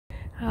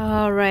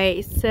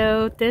Alright,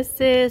 so this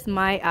is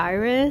my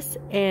iris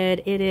and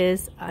it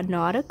is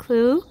not a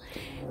clue.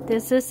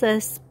 This is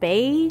a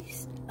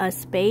space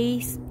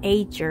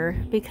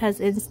ager,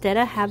 because instead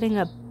of having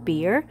a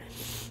beard,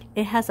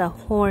 it has a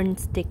horn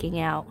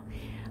sticking out.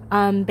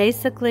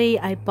 Basically,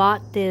 I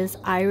bought this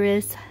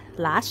iris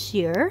last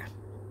year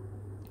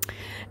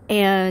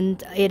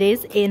and it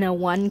is in a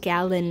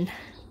 1-gallon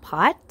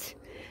pot.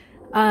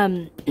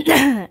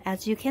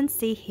 As you can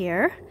see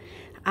here,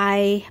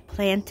 I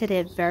planted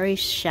it very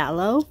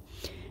shallow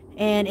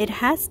and it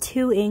has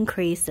 2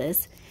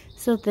 increases.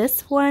 So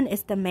this one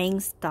is the main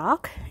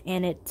stalk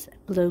and it's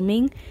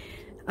blooming.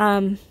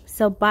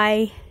 So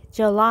by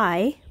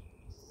July,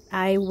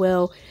 I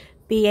will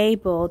be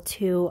able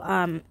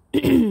to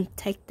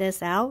take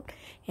this out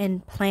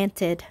and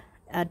plant it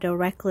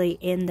directly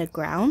in the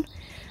ground,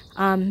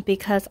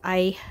 because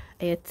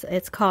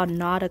it's called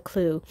Not a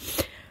Clue.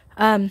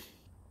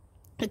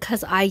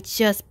 Because I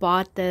just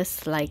bought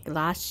this like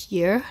last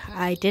year.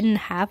 I didn't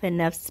have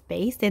enough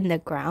space in the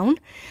ground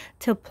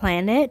to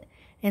plant it,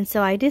 and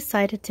so I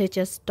decided to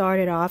just start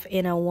it off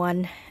in a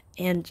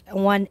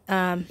 1-gallon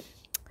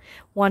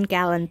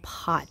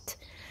pot.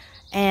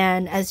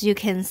 And as you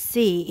can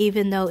see,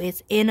 even though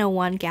it's in a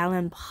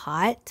 1-gallon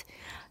pot,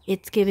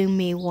 it's giving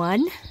me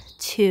 1,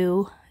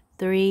 2,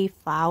 3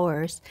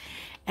 flowers,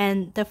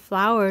 and the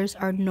flowers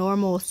are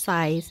normal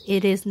size.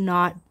 It is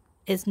not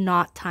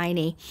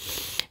tiny.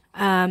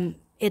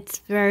 It's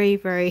very,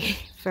 very,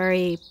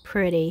 very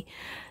pretty.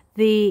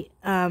 The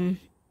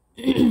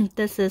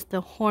this is the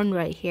horn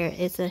right here.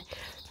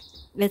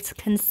 It's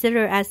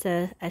considered as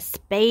a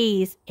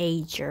space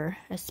ager,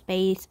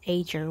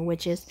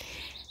 which is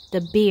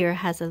the beard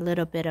has a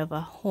little bit of a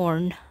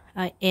horn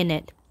in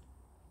it.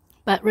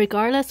 But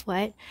regardless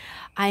what,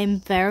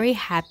 I'm very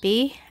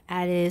happy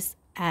at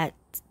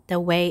the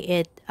way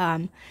it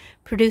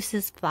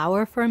produces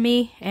flower for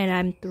me, and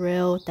I'm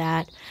thrilled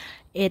that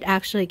it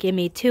actually gave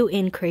me 2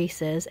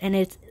 increases, and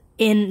it's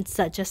in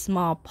such a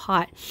small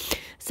pot.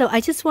 So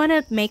I just want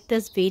to make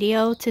this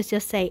video to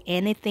just say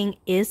anything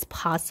is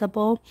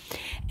possible.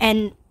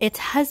 And it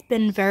has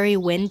been very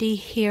windy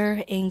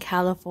here in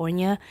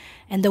California,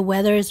 and the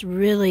weather is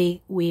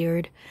really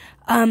weird.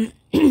 I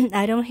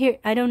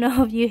don't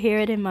know if you hear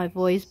it in my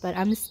voice, but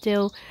I'm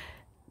still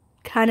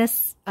kind of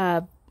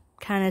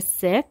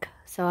sick.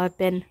 So I've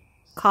been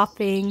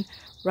coughing,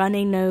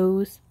 running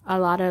nose, a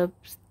lot of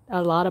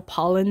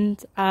pollen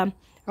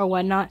or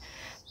whatnot,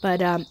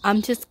 but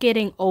I'm just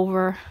getting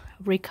over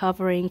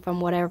recovering from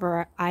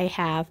whatever I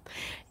have.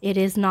 It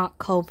is not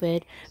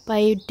COVID, but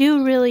I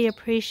do really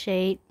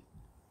appreciate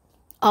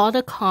all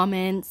the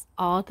comments,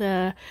 all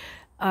the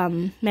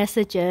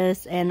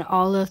messages, and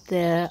all of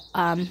the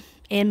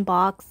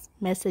inbox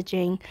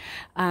messaging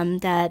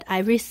that I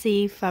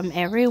receive from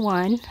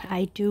everyone.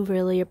 I do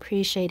really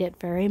appreciate it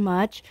very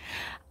much.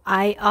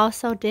 I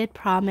also did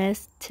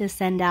promise to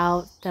send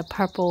out the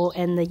purple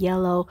and the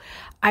yellow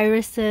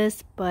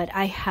irises, but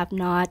I have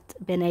not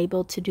been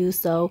able to do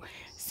so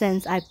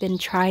since I've been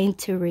trying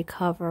to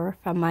recover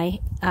from my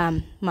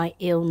my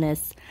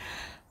illness.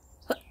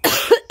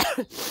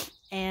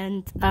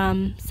 And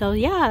so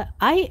yeah,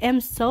 I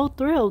am so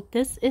thrilled.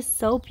 This is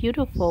so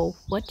beautiful.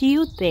 What do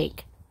you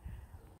think?